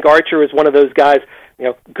I think Archer is one of those guys,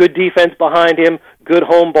 good defense behind him, good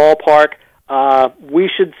home ballpark.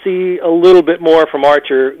 We should see a little bit more from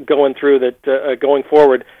Archer going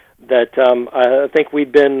forward that I think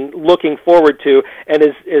we've been looking forward to, and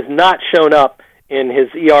is not shown up in his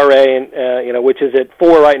ERA, and which is at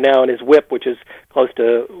 4 right now, and his WHIP, which is close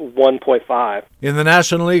to 1.5. In the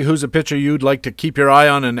National League, who's a pitcher you'd like to keep your eye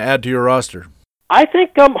on and add to your roster? I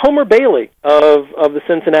think Homer Bailey of the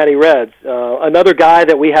Cincinnati Reds, another guy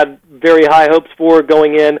that we had very high hopes for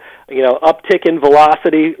going in. Uptick in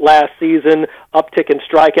velocity last season, uptick in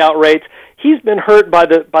strikeout rates. He's been hurt by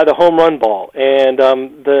the home run ball, and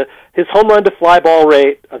his home run to fly ball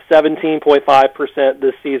rate of 17.5%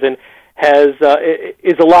 this season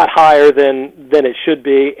is a lot higher than it should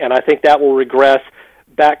be, and I think that will regress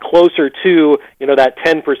back closer to that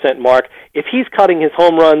 10% mark. If he's cutting his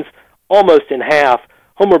home runs almost in half,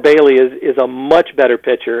 Homer Bailey is a much better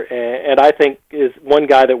pitcher, and I think is one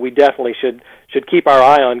guy that we definitely should keep our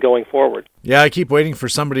eye on going forward. Yeah, I keep waiting for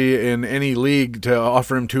somebody in any league to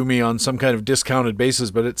offer him to me on some kind of discounted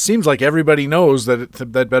basis, but it seems like everybody knows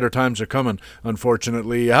that better times are coming,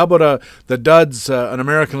 unfortunately. How about the duds, an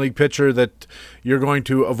American League pitcher that you're going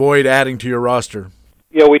to avoid adding to your roster?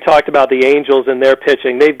 We talked about the Angels and their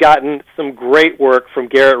pitching. They've gotten some great work from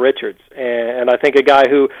Garrett Richards, and I think a guy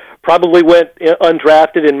who probably went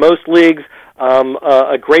undrafted in most leagues,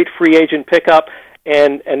 a great free agent pickup,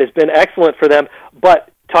 and has been excellent for them.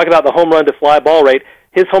 But talk about the home run to fly ball rate.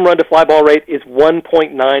 His home run to fly ball rate is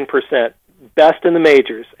 1.9%, best in the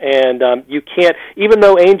majors. And you can't, even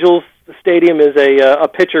though Angels Stadium is a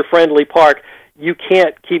pitcher-friendly park, you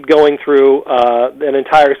can't keep going through an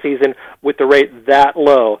entire season with the rate that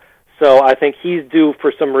low. So I think he's due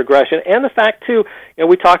for some regression. And the fact, too,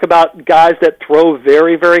 we talk about guys that throw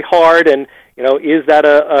very, very hard, and, is that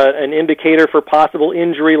an indicator for possible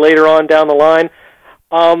injury later on down the line?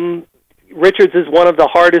 Richards is one of the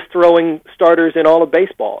hardest throwing starters in all of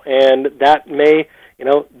baseball, and that may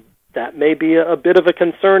be a bit of a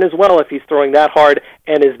concern as well if he's throwing that hard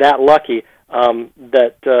and is that lucky,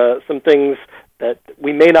 that some things that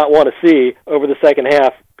we may not want to see over the second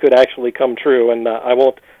half could actually come true. And I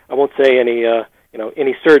won't say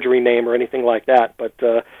any surgery name or anything like that, but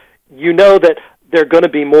that there are going to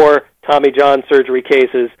be more Tommy John surgery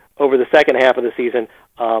cases over the second half of the season,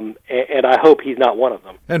 and I hope he's not one of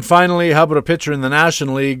them. And finally, how about a pitcher in the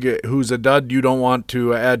National League who's a dud you don't want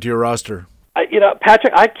to add to your roster?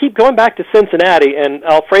 Patrick, I keep going back to Cincinnati and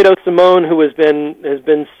Alfredo Simon, who has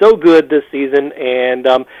been so good this season,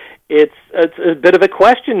 and it's a bit of a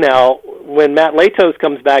question now when Matt Latos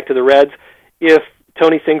comes back to the Reds if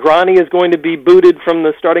Tony Cingrani is going to be booted from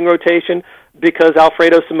the starting rotation because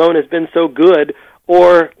Alfredo Simon has been so good,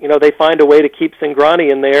 or they find a way to keep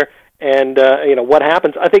Cingrani in there, and what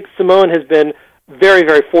happens. I think Simon has been very,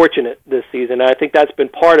 very fortunate this season. I think that's been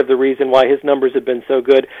part of the reason why his numbers have been so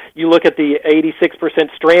good. You look at the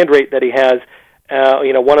 86% strand rate that he has,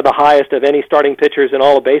 one of the highest of any starting pitchers in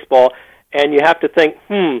all of baseball, and you have to think,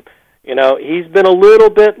 he's been a little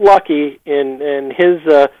bit lucky in his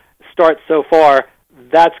start so far.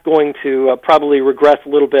 That's going to probably regress a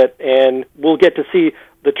little bit, and we'll get to see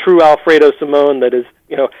the true Alfredo Simon that is,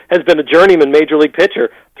 has been a journeyman major league pitcher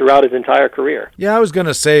throughout his entire career. Yeah, I was going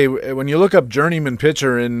to say, when you look up journeyman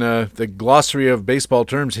pitcher in the glossary of baseball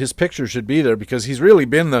terms, his picture should be there because he's really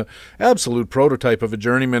been the absolute prototype of a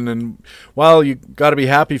journeyman. And while you got to be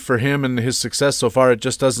happy for him and his success so far, it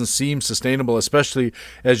just doesn't seem sustainable, especially,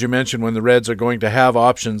 as you mentioned, when the Reds are going to have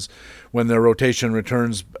options when their rotation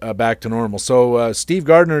returns back to normal. So Steve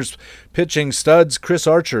Gardner's pitching studs, Chris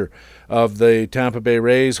Archer of the Tampa Bay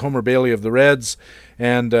Rays, Homer Bailey of the Reds,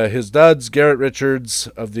 and his duds, Garrett Richards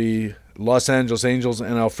of the Los Angeles Angels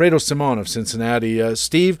and Alfredo Simon of Cincinnati.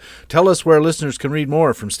 Steve, tell us where listeners can read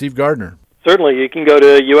more from Steve Gardner. Certainly. You can go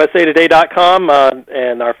to usatoday.com,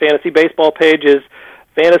 and our fantasy baseball page is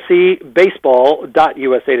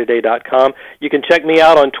fantasybaseball.usatoday.com. You can check me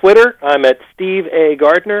out on Twitter. I'm at Steve A.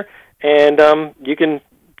 Gardner, and you can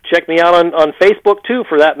check me out on Facebook, too,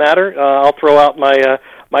 for that matter. I'll throw out my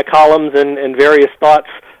columns and various thoughts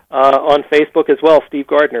on Facebook as well, Steve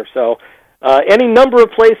Gardner. So any number of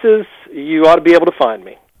places, you ought to be able to find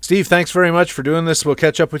me. Steve, thanks very much for doing this. We'll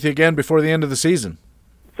catch up with you again before the end of the season.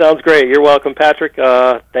 Sounds great. You're welcome, Patrick.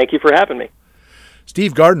 Thank you for having me.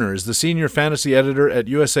 Steve Gardner is the senior fantasy editor at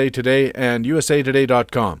USA Today and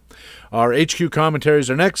usatoday.com. Our HQ commentaries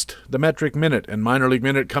are next, the Metric Minute and Minor League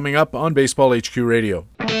Minute coming up on Baseball HQ Radio.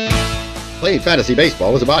 Playing fantasy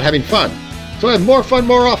baseball is about having fun, so have more fun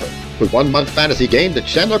more often with one-month fantasy games at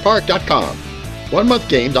ChandlerPark.com. One-month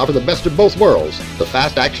games offer the best of both worlds, the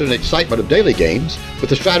fast action and excitement of daily games with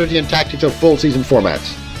the strategy and tactics of full-season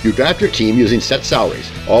formats. You draft your team using set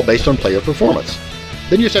salaries, all based on player performance.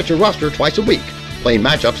 Then you set your roster twice a week, playing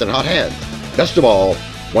matchups and hot hands. Best of all,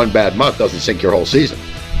 one bad month doesn't sink your whole season.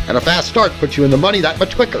 And a fast start puts you in the money that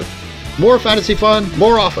much quicker. More fantasy fun,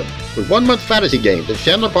 more often, with one-month fantasy games at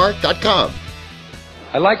ChandlerPark.com.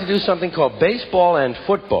 I like to do something called baseball and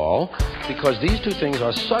football because these two things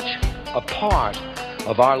are such a part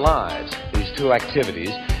of our lives, these two activities,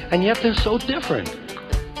 and yet they're so different.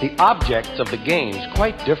 The objects of the game's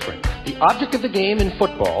quite different. The object of the game in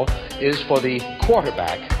football is for the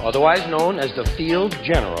quarterback, otherwise known as the field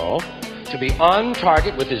general, to be on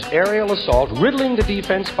target with his aerial assault, riddling the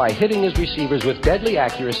defense by hitting his receivers with deadly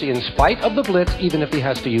accuracy in spite of the blitz, even if he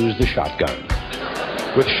has to use the shotgun.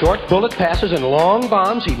 With short bullet passes and long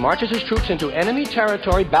bombs, he marches his troops into enemy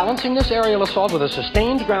territory, balancing this aerial assault with a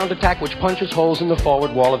sustained ground attack which punches holes in the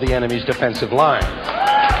forward wall of the enemy's defensive line.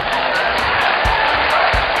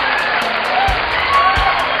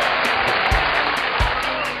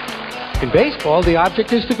 In baseball, the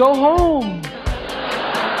object is to go home.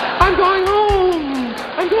 I'm going home.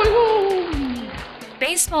 I'm going home.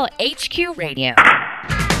 Baseball HQ Radio.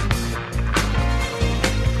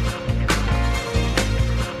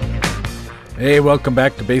 Hey, welcome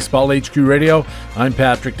back to Baseball HQ Radio. I'm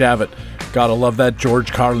Patrick Davitt. Gotta love that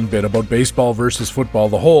George Carlin bit about baseball versus football.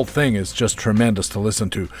 The whole thing is just tremendous to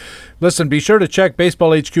listen to. Listen, be sure to check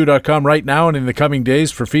BaseballHQ.com right now and in the coming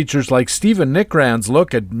days for features like Stephen Nickrand's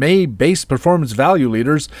look at May base performance value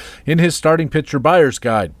leaders in his starting pitcher buyer's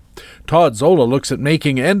guide. Todd Zola looks at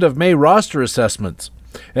making end-of-May roster assessments.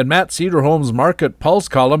 And Matt Cederholm's Market Pulse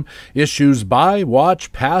column issues buy,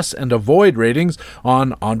 watch, pass, and avoid ratings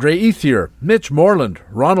on Andre Ethier, Mitch Moreland,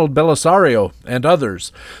 Ronald Belisario, and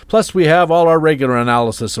others. Plus, we have all our regular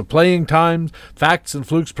analysis of playing times, facts and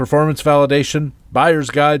flukes performance validation, buyer's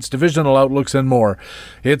guides, divisional outlooks, and more.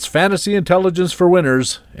 It's fantasy intelligence for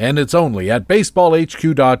winners, and it's only at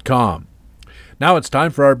BaseballHQ.com. Now it's time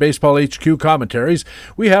for our Baseball HQ commentaries.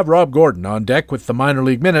 We have Rob Gordon on deck with the Minor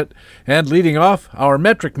League Minute, and leading off, our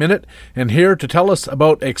Metric Minute, and here to tell us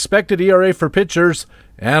about expected ERA for pitchers,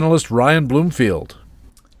 analyst Ryan Bloomfield.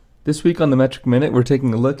 This week on the Metric Minute, we're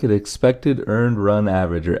taking a look at expected earned run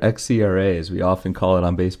average, or xERA, as we often call it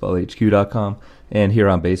on BaseballHQ.com and here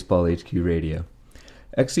on Baseball HQ Radio.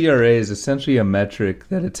 xERA is essentially a metric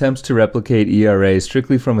that attempts to replicate ERA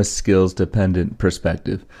strictly from a skills-dependent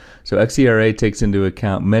perspective. So xERA takes into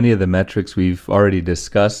account many of the metrics we've already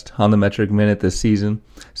discussed on the Metric Minute this season.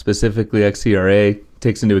 Specifically, xERA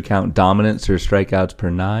takes into account dominance, or strikeouts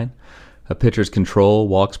per 9, a pitcher's control,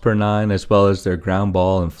 walks per 9, as well as their ground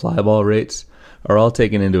ball and fly ball rates are all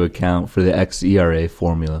taken into account for the xERA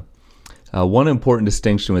formula. One important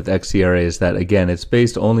distinction with xERA is that, again, it's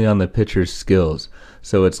based only on the pitcher's skills.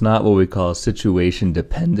 So it's not what we call situation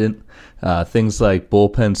dependent. Things like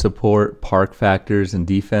bullpen support, park factors, and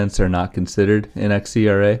defense are not considered in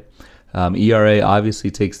xERA. ERA obviously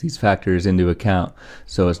takes these factors into account,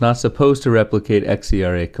 so it's not supposed to replicate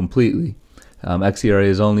xERA completely. xERA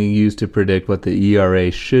is only used to predict what the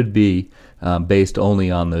ERA should be based only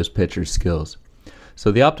on those pitcher's skills.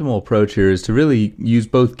 So the optimal approach here is to really use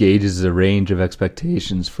both gauges as a range of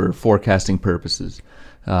expectations for forecasting purposes.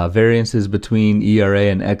 Variances between ERA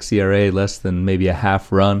and xERA less than maybe a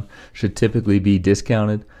half run should typically be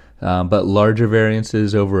discounted, but larger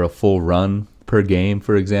variances over a full run per game,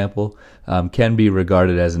 for example, can be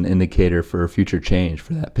regarded as an indicator for future change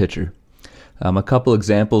for that pitcher. A couple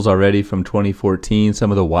examples already from 2014, some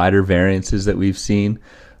of the wider variances that we've seen.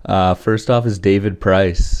 First off is David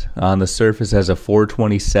Price. On the surface has a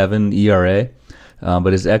 4.27 ERA,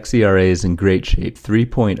 but his xERA is in great shape,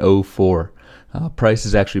 3.04. Price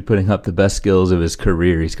is actually putting up the best skills of his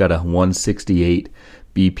career. He's got a 168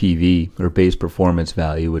 BPV, or base performance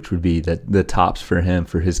value, which would be the tops for him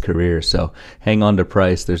for his career. So hang on to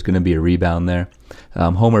Price. There's going to be a rebound there.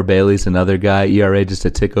 Homer Bailey's another guy, ERA just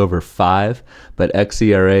a tick over 5, but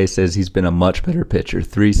xERA says he's been a much better pitcher,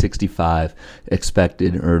 3.65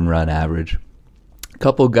 expected earned run average. A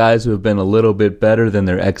couple guys who have been a little bit better than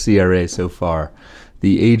their xERA so far.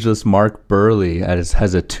 The ageless Mark Burley has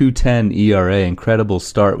a 2.10 ERA, incredible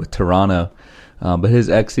start with Toronto, but his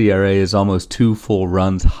xERA is almost 2 full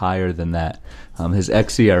runs higher than that. His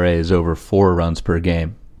xERA is over 4 runs per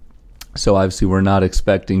game. So obviously we're not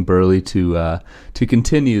expecting Burley to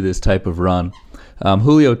continue this type of run.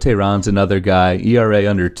 Julio Teheran's another guy, ERA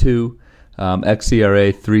under 2,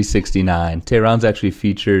 xERA 3.69. Teheran's actually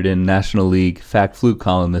featured in National League Fact Flute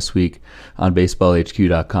column this week on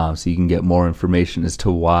BaseballHQ.com, so you can get more information as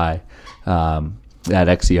to why that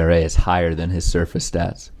xERA is higher than his surface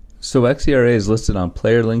stats. So xERA is listed on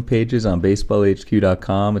player link pages on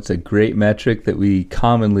BaseballHQ.com. It's a great metric that we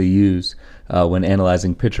commonly use when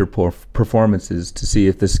analyzing pitcher performances to see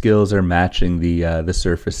if the skills are matching the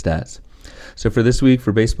surface stats. So for this week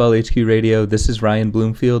for Baseball HQ Radio, this is Ryan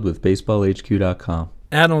Bloomfield with BaseballHQ.com.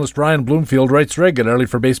 Analyst Ryan Bloomfield writes regularly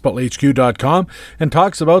for BaseballHQ.com and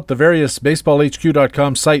talks about the various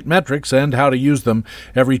BaseballHQ.com site metrics and how to use them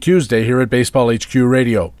every Tuesday here at Baseball HQ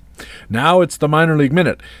Radio. Now it's the Minor League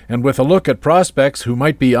Minute, and with a look at prospects who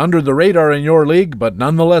might be under the radar in your league, but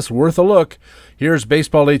nonetheless worth a look, here's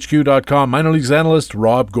BaseballHQ.com minor leagues analyst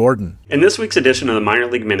Rob Gordon. In this week's edition of the Minor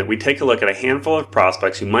League Minute, we take a look at a handful of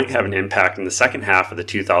prospects who might have an impact in the second half of the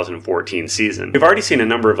 2014 season. We've already seen a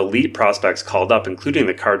number of elite prospects called up, including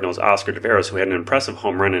the Cardinals' Oscar Taveras, who had an impressive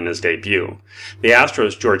home run in his debut, the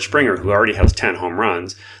Astros' George Springer, who already has 10 home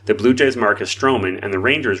runs, the Blue Jays' Marcus Stroman, and the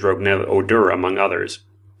Rangers' Rougned Odor, among others.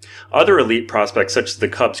 Other elite prospects such as the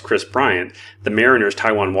Cubs' Chris Bryant, the Mariners'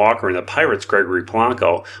 Taijuan Walker, and the Pirates' Gregory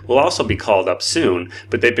Polanco will also be called up soon,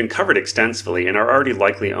 but they've been covered extensively and are already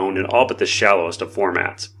likely owned in all but the shallowest of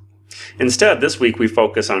formats. Instead, this week we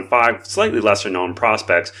focus on 5 slightly lesser-known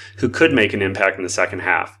prospects who could make an impact in the second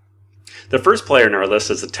half. The first player in our list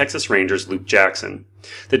is the Texas Rangers' Luke Jackson.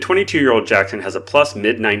 The 22-year-old Jackson has a plus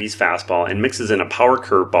mid-90s fastball and mixes in a power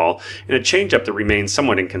curveball and a changeup that remains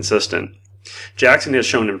somewhat inconsistent. Jackson has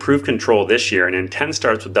shown improved control this year, and in 10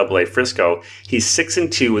 starts with AA Frisco, he's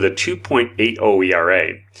 6-2 with a 2.80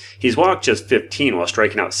 ERA. He's walked just 15 while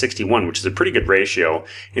striking out 61, which is a pretty good ratio,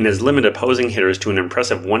 and has limited opposing hitters to an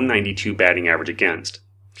impressive 192 batting average against.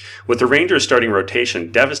 With the Rangers' starting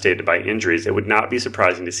rotation devastated by injuries, it would not be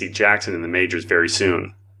surprising to see Jackson in the majors very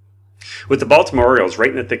soon. With the Baltimore Orioles right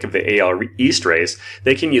in the thick of the AL East race,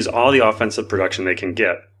 they can use all the offensive production they can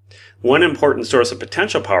get. One important source of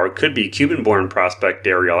potential power could be Cuban-born prospect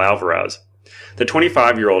Dariel Alvarez. The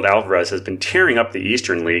 25-year-old Alvarez has been tearing up the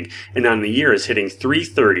Eastern League, and on the year is hitting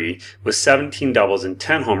 .330 with 17 doubles and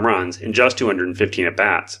 10 home runs in just 215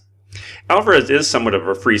 at-bats. Alvarez is somewhat of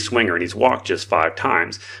a free swinger, and he's walked just 5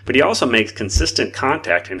 times, but he also makes consistent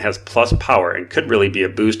contact and has plus power and could really be a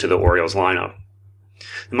boost to the Orioles lineup.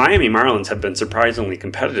 The Miami Marlins have been surprisingly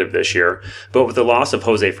competitive this year, but with the loss of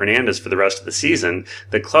Jose Fernandez for the rest of the season,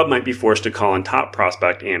 the club might be forced to call in top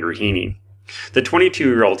prospect Andrew Heaney. The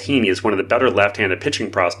 22-year-old Heaney is one of the better left-handed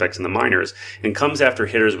pitching prospects in the minors and comes after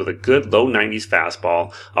hitters with a good low 90s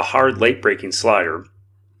fastball, a hard late-breaking slider,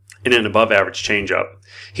 and an above-average changeup.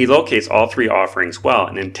 He locates all 3 offerings well,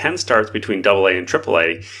 and in 10 starts between AA and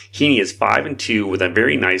AAA, Heaney is 5-2 with a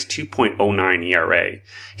very nice 2.09 ERA.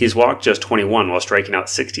 He's walked just 21 while striking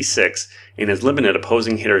out 66, and has limited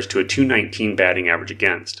opposing hitters to a 219 batting average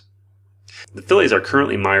against. The Phillies are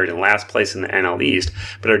currently mired in last place in the NL East,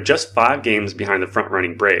 but are just 5 games behind the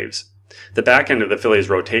front-running Braves. The back end of the Phillies'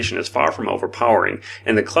 rotation is far from overpowering,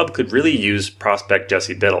 and the club could really use prospect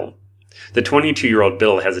Jesse Biddle. The 22-year-old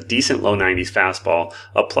Biddle has a decent low 90s fastball,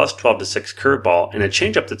 a plus 12-6 curveball, and a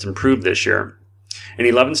changeup that's improved this year. In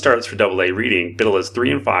 11 starts for AA Reading, Biddle is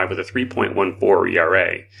 3-5 with a 3.14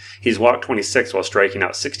 ERA. He's walked 26 while striking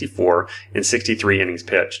out 64 in 63 innings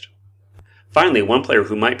pitched. Finally, one player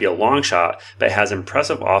who might be a long shot but has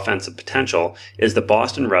impressive offensive potential is the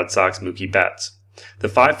Boston Red Sox' Mookie Betts. The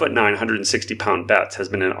 5'9", 160-pound Betts has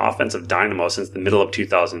been an offensive dynamo since the middle of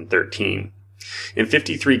 2013. In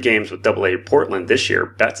 53 games with AA Portland this year,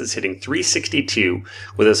 Betts is hitting .362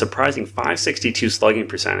 with a surprising .562 slugging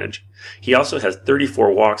percentage. He also has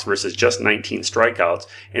 34 walks versus just 19 strikeouts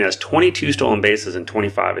and has 22 stolen bases in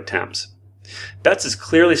 25 attempts. Betts is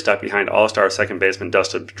clearly stuck behind all-star second baseman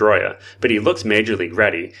Dustin Pedroia, but he looks major league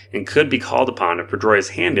ready and could be called upon if Pedroia's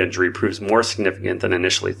hand injury proves more significant than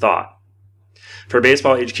initially thought. For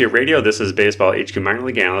Baseball HQ Radio, this is Baseball HQ minor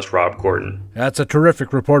league analyst Rob Gordon. That's a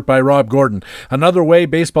terrific report by Rob Gordon. Another way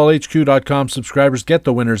BaseballHQ.com subscribers get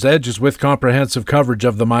the winner's edge is with comprehensive coverage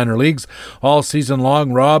of the minor leagues. All season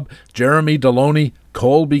long, Rob, Jeremy Deloney,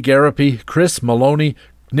 Colby Garapi, Chris Maloney,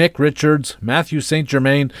 Nick Richards, Matthew St.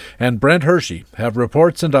 Germain, and Brent Hershey have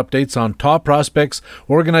reports and updates on top prospects,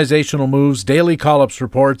 organizational moves, daily call-ups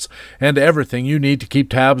reports, and everything you need to keep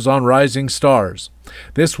tabs on rising stars.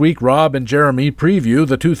 This week, Rob and Jeremy preview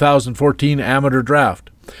the 2014 Amateur Draft.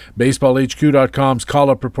 BaseballHQ.com's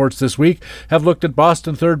call-up reports this week have looked at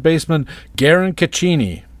Boston third baseman Garen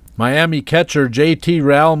Caccini, Miami catcher JT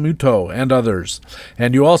Realmuto, and others.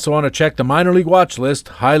 And you also want to check the minor league watch list,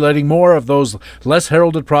 highlighting more of those less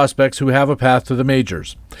heralded prospects who have a path to the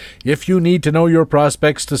majors. If you need to know your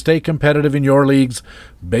prospects to stay competitive in your leagues,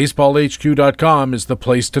 BaseballHQ.com is the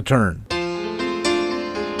place to turn.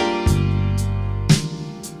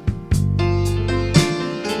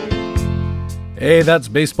 Hey, that's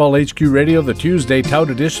Baseball HQ Radio, the Tuesday Tout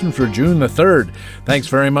Edition for June the 3rd. Thanks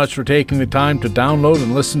very much for taking the time to download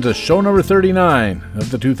and listen to show number 39 of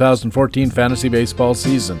the 2014 fantasy baseball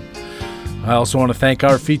season. I also want to thank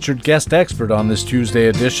our featured guest expert on this Tuesday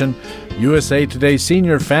edition, USA Today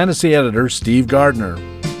Senior Fantasy Editor Steve Gardner.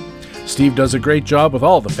 Steve does a great job with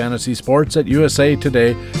all the fantasy sports at USA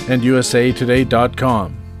Today and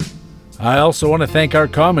usatoday.com. I also want to thank our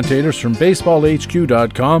commentators from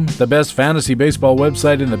BaseballHQ.com, the best fantasy baseball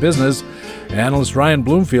website in the business. Analyst Ryan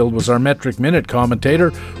Bloomfield was our Metric Minute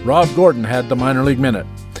commentator. Rob Gordon had the Minor League Minute.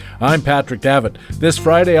 I'm Patrick Davitt. This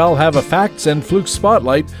Friday I'll have a Facts and Flukes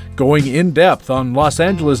Spotlight going in-depth on Los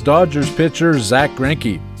Angeles Dodgers pitcher Zach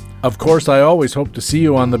Greinke. Of course, I always hope to see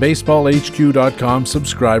you on the BaseballHQ.com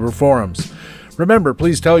subscriber forums. Remember,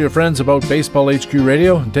 please tell your friends about Baseball HQ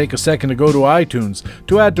Radio and take a second to go to iTunes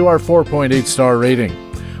to add to our 4.8-star rating.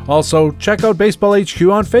 Also, check out Baseball HQ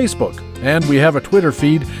on Facebook, and we have a Twitter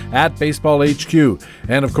feed at Baseball HQ.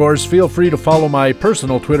 And of course, feel free to follow my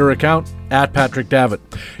personal Twitter account at Patrick Davitt.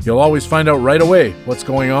 You'll always find out right away what's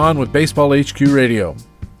going on with Baseball HQ Radio.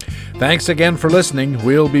 Thanks again for listening.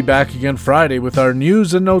 We'll be back again Friday with our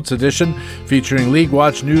News and Notes edition featuring League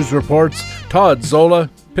Watch news reports, Todd Zola,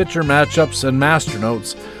 pitcher matchups, and master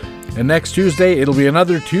notes. And next Tuesday, it'll be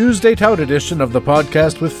another Tuesday Tout edition of the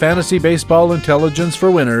podcast with fantasy baseball intelligence for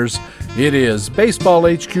winners. It is Baseball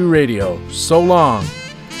HQ Radio. So long.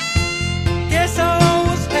 Guess I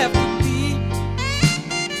always have to be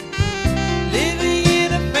living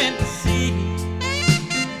in a fantasy.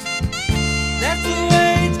 That's the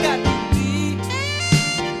way it's got to be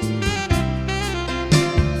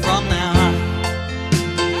from now on.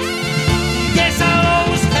 Guess I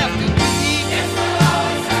always have to be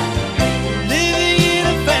living in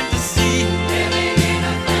a fantasy.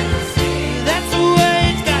 That's the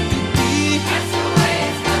way it's got to be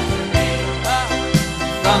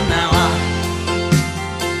from now on.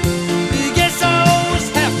 Guess I always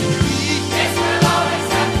have to be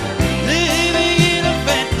living in a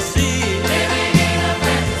fantasy.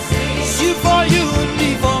 Shoot for you and me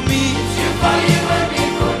for me.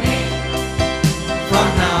 From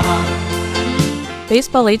now on.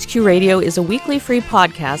 Baseball HQ Radio is a weekly free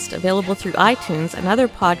podcast available through iTunes and other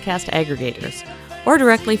podcast aggregators, or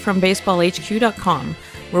directly from BaseballHQ.com,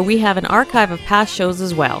 where we have an archive of past shows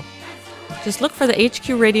as well. Just look for the HQ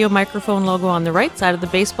Radio microphone logo on the right side of the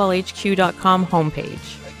BaseballHQ.com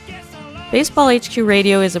homepage. Baseball HQ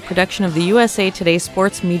Radio is a production of the USA Today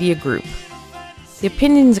Sports Media Group. The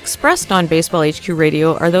opinions expressed on Baseball HQ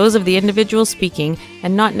Radio are those of the individual speaking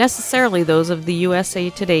and not necessarily those of the USA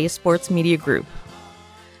Today Sports Media Group.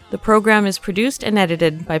 The program is produced and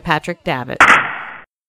edited by Patrick Davitt.